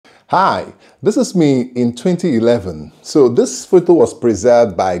Hi, this is me in 2011. So this photo was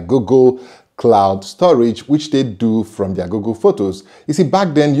preserved by Google Cloud Storage, which they do from their Google Photos. You see,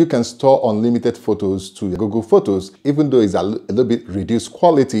 back then you can store unlimited photos to your Google Photos, even though it's a little bit reduced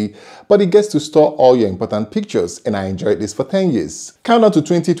quality, but it gets to store all your important pictures, and I enjoyed this for 10 years. Countdown to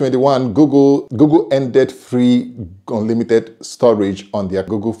 2021, Google ended free unlimited storage on their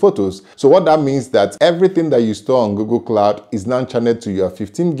Google Photos. So what that means that everything that you store on Google Cloud is now channeled to your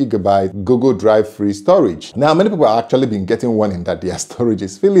 15 gigabyte Google Drive free storage. Now, many people have actually been getting warning that their storage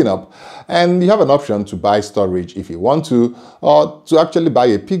is filling up, and you have an option to buy storage if you want to, or to actually buy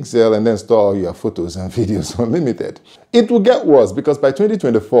a pixel and then store all your photos and videos unlimited. It will get worse because by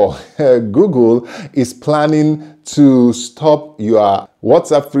 2024, Google is planning to stop your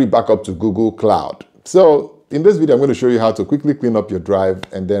WhatsApp free backup to Google Cloud. So in this video, I'm going to show you how to quickly clean up your drive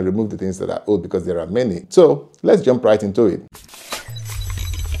and then remove the things that are old, because there are many. So let's jump right into it.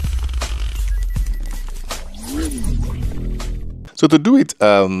 So to do it,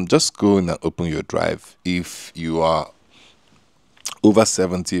 just go in and open your drive. If you are over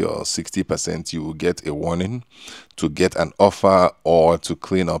 70 or 60%, you will get a warning to get an offer or to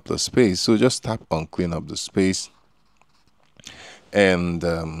clean up the space. So just tap on clean up the space. And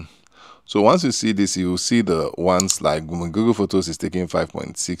so once you see this, you will see the ones like Google Photos is taking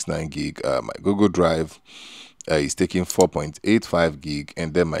 5.69 gig. My Google Drive is taking 4.85 gig.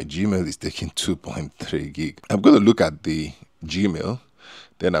 And then my Gmail is taking 2.3 gig. I'm going to look at the Gmail,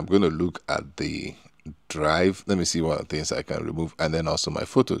 then I'm going to look at the drive. Let me see what things I can remove, and then also my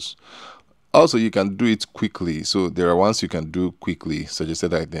photos. Also, you can do it quickly. So there are ones you can do quickly,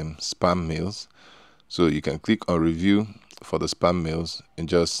 suggested item spam mails. So you can click on review for the spam mails and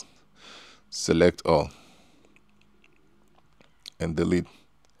just select all and delete.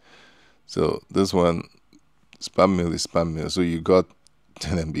 So this one, spam mail is spam mail. So you got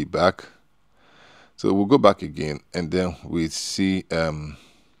 10 MB back. So we'll go back again, and then we see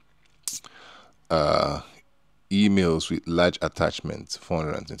emails with large attachments,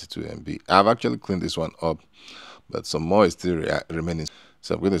 422 MB. I've actually cleaned this one up, but some more is still remaining.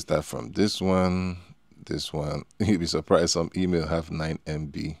 So I'm going to start from this one. You'll be surprised, some email have 9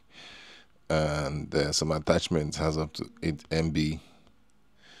 MB, and some attachments has up to 8 MB.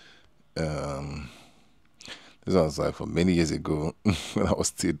 This one was like for many years ago when I was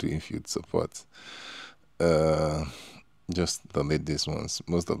still doing field support. Just delete these ones.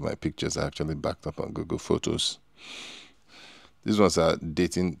 Most of my pictures are actually backed up on Google Photos. These ones are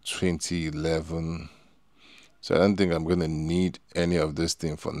dating 2011. So I don't think I'm going to need any of this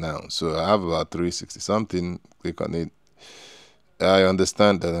thing for now. So I have about 360 something. Click on it. I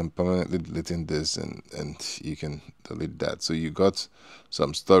understand that I'm permanently deleting this, and you can delete that. So you got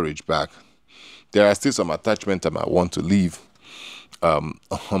some storage back. There are still some attachments I might want to leave on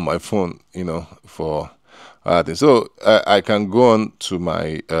my phone, you know, for so I can go on to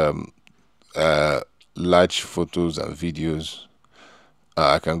my large photos and videos.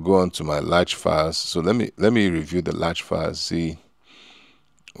 I can go on to my large files. So let me review the large files, see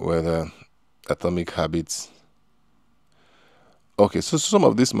whether Atomic Habits. Okay, so some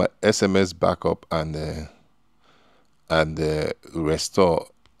of this my SMS backup and restore.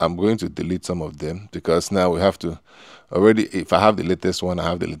 I'm going to delete some of them because now we have to already, if I have the latest one, I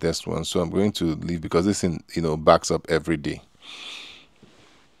have the latest one. So I'm going to leave because this thing, you know, backs up every day.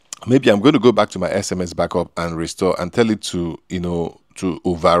 Maybe I'm going to go back to my SMS backup and restore and tell it to, you know, to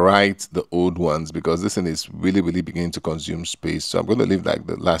overwrite the old ones, because this thing is really beginning to consume space. So I'm going to leave like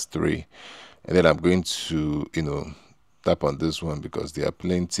the last 3, and then I'm going to, you know, tap on this one because there are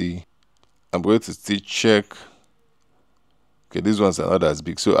plenty. I'm going to still check. Okay, these ones are not as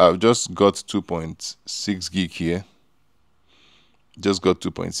big. So I've just got 2.6 gig here. Just got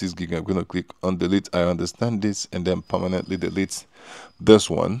 2.6 gig. I'm going to click on delete. I understand this, and then permanently delete this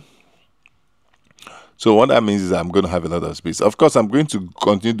one. So what that means is I'm going to have a lot of space. Of course, I'm going to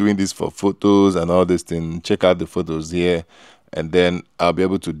continue doing this for photos and all this thing. Check out the photos here, and then I'll be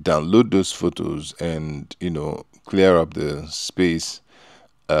able to download those photos and, you know, clear up the space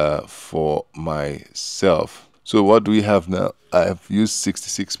for myself. So what do we have now? I've used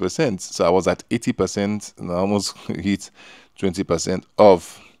 66%. So I was at 80% and I almost hit 20%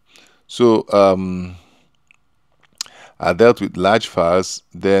 off. So I dealt with large files.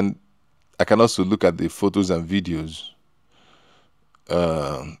 Then I can also look at the photos and videos.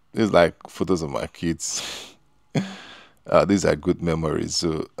 It's like photos of my kids. These are good memories.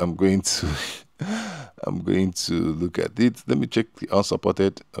 So I'm going to look at it. Let me check the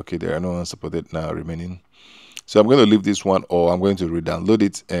unsupported. Okay, there are no unsupported now remaining. So I'm going to leave this one, or I'm going to re-download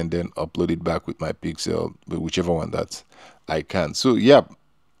it and then upload it back with my pixel, whichever one that I can. So yeah,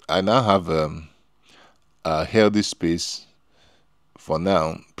 I now have a healthy space for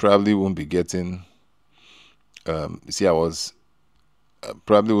now. Probably won't be getting. See, I was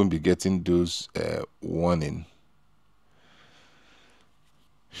probably won't be getting those warning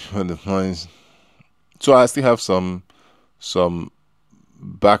when the points. So I still have some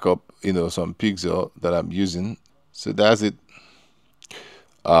backup, some pixel that I'm using. So that's it.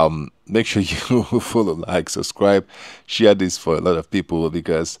 Make sure you follow, like, subscribe, share this for a lot of people,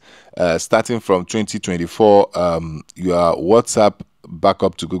 because starting from 2024, your WhatsApp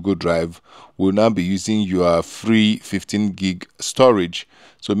backup to Google Drive will now be using your free 15 gig storage.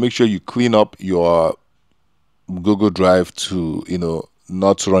 So make sure you clean up your Google Drive to,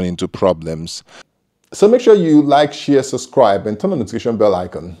 not run into problems. So make sure you like, share, subscribe, and turn on the notification bell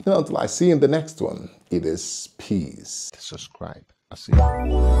icon. Until I see you in the next one, it is peace. Subscribe. I see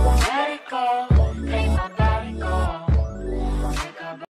you.